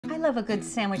I love a good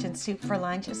sandwich and soup for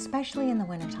lunch, especially in the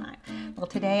wintertime. Well,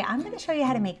 today I'm going to show you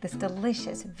how to make this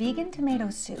delicious vegan tomato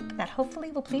soup that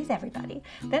hopefully will please everybody.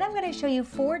 Then I'm going to show you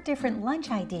 4 different lunch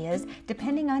ideas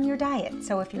depending on your diet.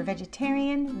 So if you're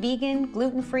vegetarian, vegan,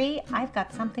 gluten-free, I've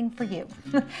got something for you.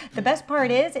 The best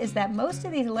part is that most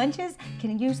of these lunches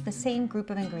can use the same group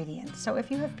of ingredients. So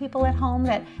if you have people at home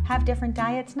that have different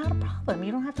diets, not a problem.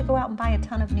 You don't have to go out and buy a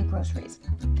ton of new groceries.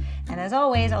 And as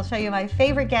always, I'll show you my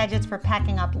favorite gadgets for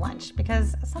packing up lunch,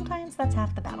 because sometimes that's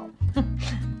half the battle.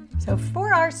 So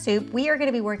for our soup, we are going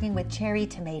to be working with cherry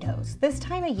tomatoes. This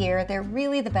time of year, they're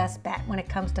really the best bet when it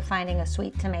comes to finding a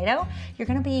sweet tomato. You're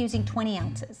going to be using 20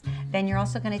 ounces. Then you're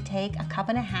also going to take a 1.5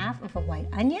 cups of a white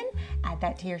onion, add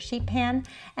that to your sheet pan.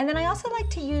 And then I also like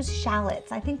to use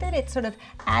shallots. I think that it sort of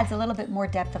adds a little bit more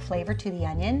depth of flavor to the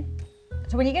onion.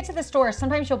 So when you get to the store,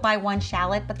 sometimes you'll buy 1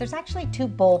 shallot, but there's actually 2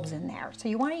 bulbs in there. So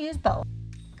you want to use both.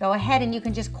 Go ahead and you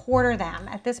can just quarter them.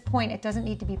 At this point, it doesn't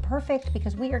need to be perfect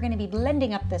because we are going to be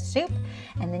blending up this soup,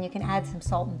 and then you can add some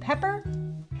salt and pepper.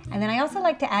 And then I also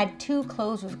like to add 2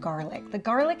 cloves of garlic. The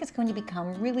garlic is going to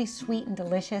become really sweet and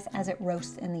delicious as it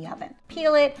roasts in the oven.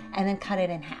 Peel it and then cut it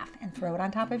in half and throw it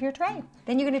on top of your tray.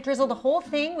 Then you're going to drizzle the whole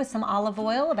thing with some olive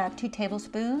oil, about 2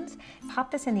 tablespoons.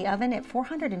 Pop this in the oven at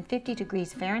 450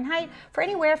 degrees Fahrenheit for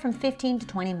anywhere from 15 to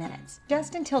 20 minutes.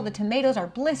 Just until the tomatoes are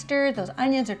blistered, those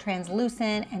onions are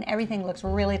translucent, and everything looks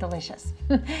really delicious.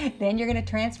 Then you're going to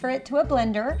transfer it to a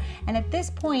blender, and at this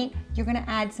point, you're going to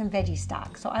add some veggie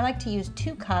stock. So I like to use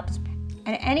 2 cups.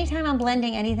 And anytime I'm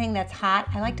blending anything that's hot,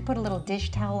 I like to put a little dish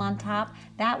towel on top.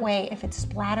 That way, if it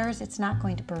splatters, it's not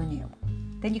going to burn you.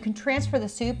 Then you can transfer the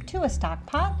soup to a stock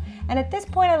pot. And at this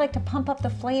point, I like to pump up the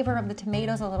flavor of the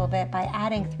tomatoes a little bit by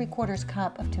adding 3/4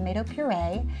 cup of tomato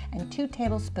puree and 2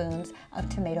 tablespoons of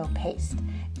tomato paste.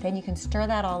 Then you can stir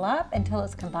that all up until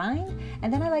it's combined.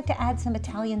 And then I like to add some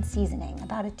Italian seasoning.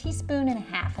 About 1.5 teaspoons,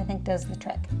 I think, does the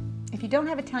trick. If you don't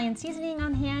have Italian seasoning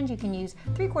on hand, you can use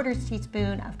 3/4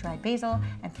 teaspoon of dried basil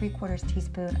and 3/4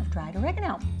 teaspoon of dried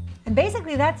oregano. And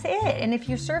basically that's it. And if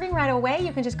you're serving right away,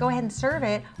 you can just go ahead and serve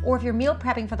it. Or if you're meal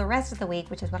prepping for the rest of the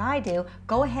week, which is what I do,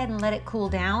 go ahead and let it cool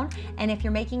down. And if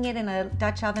you're making it in a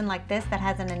Dutch oven like this that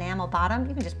has an enamel bottom,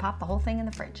 you can just pop the whole thing in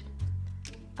the fridge.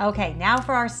 Okay, now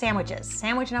for our sandwiches.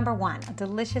 Sandwich number 1, a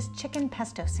delicious chicken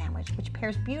pesto sandwich, which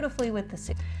pairs beautifully with the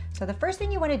soup. So the first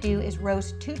thing you want to do is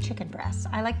roast 2 chicken breasts.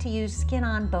 I like to use skin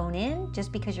on, bone in,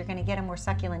 just because you're going to get a more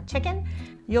succulent chicken.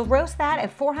 You'll roast that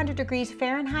at 400 degrees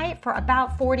Fahrenheit for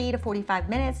about 40 to 45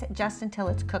 minutes, just until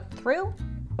it's cooked through.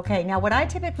 Okay, now what I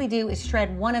typically do is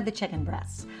shred one of the chicken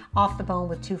breasts off the bone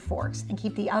with 2 forks and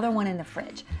keep the other one in the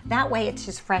fridge. That way it's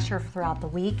just fresher throughout the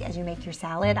week as you make your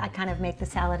salad. I kind of make the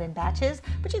salad in batches,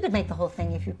 but you could make the whole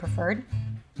thing if you preferred.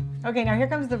 Okay, now here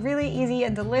comes the really easy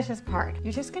and delicious part.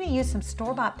 You're just going to use some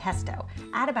store-bought pesto.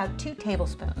 Add about 2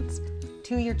 tablespoons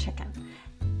to your chicken.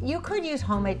 You could use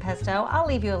homemade pesto. I'll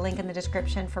leave you a link in the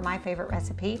description for my favorite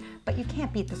recipe, but you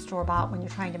can't beat the store-bought when you're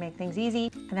trying to make things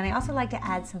easy. And then I also like to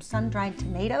add some sun-dried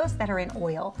tomatoes that are in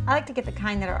oil. I like to get the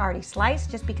kind that are already sliced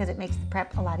just because it makes the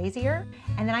prep a lot easier.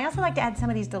 And then I also like to add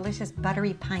some of these delicious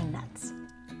buttery pine nuts.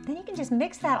 Then you can just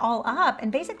mix that all up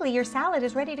and basically your salad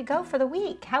is ready to go for the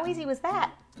week. How easy was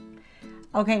that?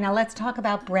 Okay, now let's talk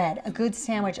about bread. A good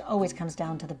sandwich always comes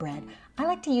down to the bread. I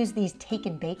like to use these take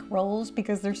and bake rolls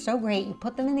because they're so great. You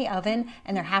put them in the oven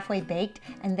and they're halfway baked,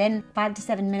 and then 5 to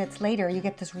 7 minutes later, you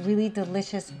get this really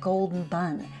delicious golden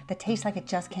bun that tastes like it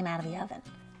just came out of the oven.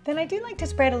 Then I do like to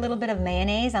spread a little bit of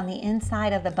mayonnaise on the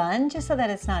inside of the bun just so that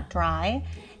it's not dry.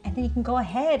 And then you can go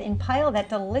ahead and pile that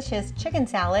delicious chicken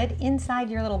salad inside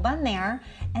your little bun there,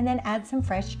 and then add some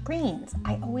fresh greens.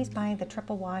 I always buy the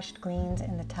triple washed greens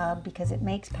in the tub because it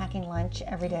makes packing lunch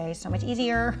every day so much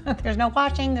easier. There's no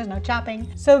washing, there's no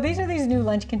chopping. So these are these new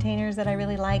lunch containers that I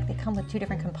really like. They come with 2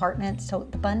 different compartments, so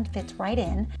the bun fits right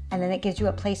in, and then it gives you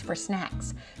a place for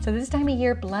snacks. So this time of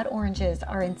year, blood oranges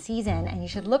are in season, and you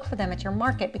should look for them at your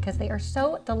market because they are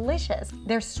so delicious.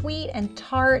 They're sweet and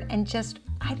tart and just,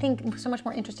 I think, so much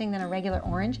more interesting than a regular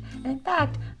orange. And in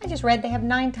fact, I just read they have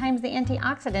 9 times the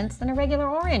antioxidants than a regular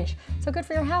orange. So good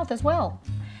for your health as well.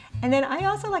 And then I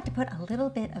also like to put a little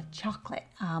bit of chocolate.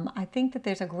 I think that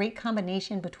there's a great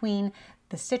combination between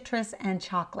the citrus and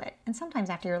chocolate. And sometimes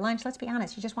after your lunch, let's be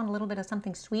honest, you just want a little bit of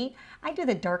something sweet. I do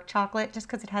the dark chocolate just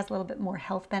because it has a little bit more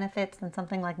health benefits than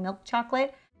something like milk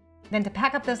chocolate. Then to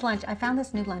pack up this lunch, I found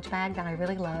this new lunch bag that I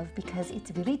really love because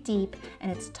it's really deep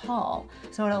and it's tall.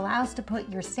 So it allows to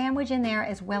put your sandwich in there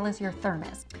as well as your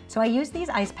thermos. So I use these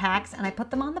ice packs and I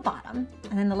put them on the bottom,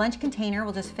 and then the lunch container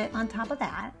will just fit on top of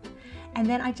that. And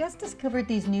then I just discovered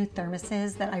these new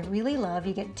thermoses that I really love.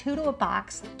 You get 2 to a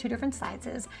box, 2 different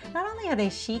sizes. Not only are they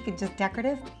chic and just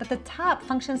decorative, but the top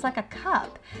functions like a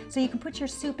cup. So you can put your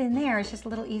soup in there, it's just a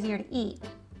little easier to eat.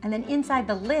 And then inside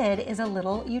the lid is a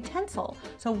little utensil.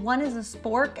 So one is a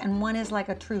spork and one is like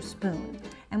a true spoon.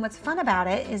 And what's fun about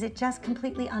it is it just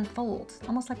completely unfolds,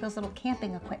 almost like those little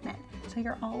camping equipment. So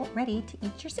you're all ready to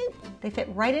eat your soup. They fit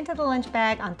right into the lunch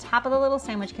bag on top of the little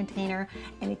sandwich container,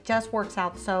 and it just works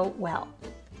out so well.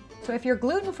 So if you're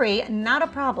gluten-free, not a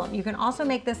problem. You can also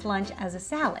make this lunch as a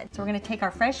salad. So we're gonna take our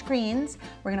fresh greens,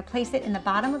 we're gonna place it in the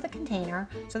bottom of the container.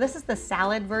 So this is the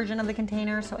salad version of the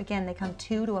container. So again, they come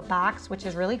 2 to a box, which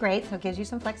is really great. So it gives you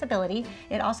some flexibility.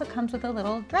 It also comes with a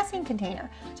little dressing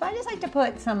container. So I just like to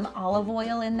put some olive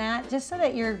oil in that, just so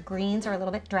that your greens are a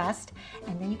little bit dressed.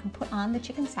 And then you can put on the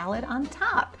chicken salad on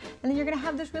top. And then you're gonna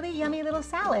have this really yummy little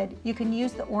salad. You can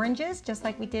use the oranges, just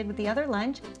like we did with the other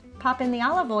lunch. Pop in the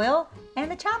olive oil and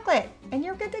the chocolate, and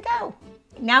you're good to go.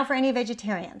 Now for any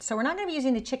vegetarians. So we're not gonna be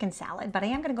using the chicken salad, but I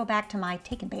am gonna go back to my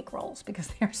take and bake rolls because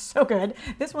they're so good.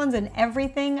 This one's an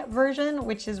everything version,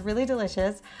 which is really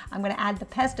delicious. I'm gonna add the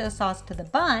pesto sauce to the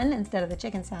bun instead of the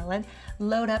chicken salad,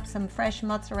 load up some fresh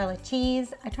mozzarella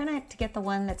cheese. I try not to get the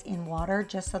one that's in water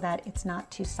just so that it's not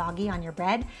too soggy on your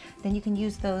bread. Then you can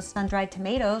use those sun-dried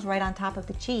tomatoes right on top of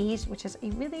the cheese, which is a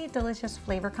really delicious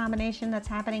flavor combination that's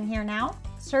happening here now.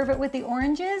 Serve it with the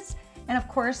oranges, and of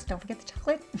course, don't forget the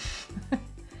chocolate.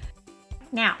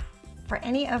 Now, for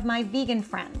any of my vegan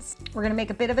friends, we're gonna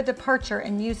make a bit of a departure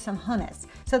and use some hummus.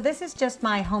 So this is just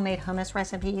my homemade hummus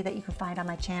recipe that you can find on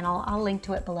my channel. I'll link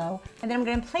to it below. And then I'm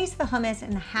gonna place the hummus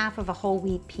in half of a whole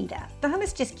wheat pita. The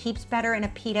hummus just keeps better in a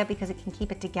pita because it can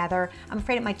keep it together. I'm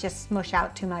afraid it might just smush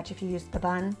out too much if you use the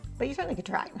bun, but you certainly could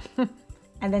try.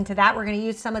 And then to that, we're gonna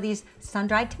use some of these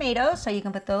sun-dried tomatoes, so you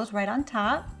can put those right on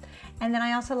top. And then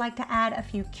I also like to add a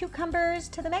few cucumbers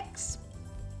to the mix.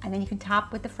 And then you can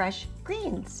top with the fresh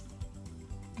greens.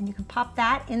 And you can pop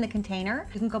that in the container.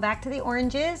 You can go back to the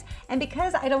oranges. And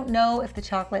because I don't know if the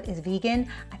chocolate is vegan,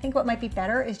 I think what might be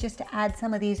better is just to add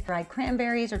some of these dried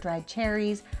cranberries or dried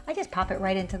cherries. I just pop it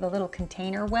right into the little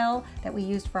container well that we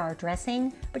used for our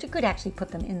dressing, but you could actually put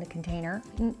them in the container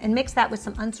and mix that with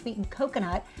some unsweetened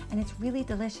coconut, and it's really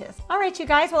delicious. All right, you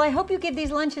guys, well, I hope you give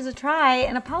these lunches a try,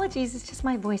 and apologies, it's just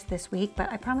my voice this week,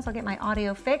 but I promise I'll get my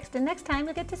audio fixed, and next time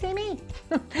you'll get to see me.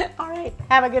 All right,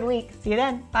 have a good week. See you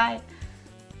then. Bye.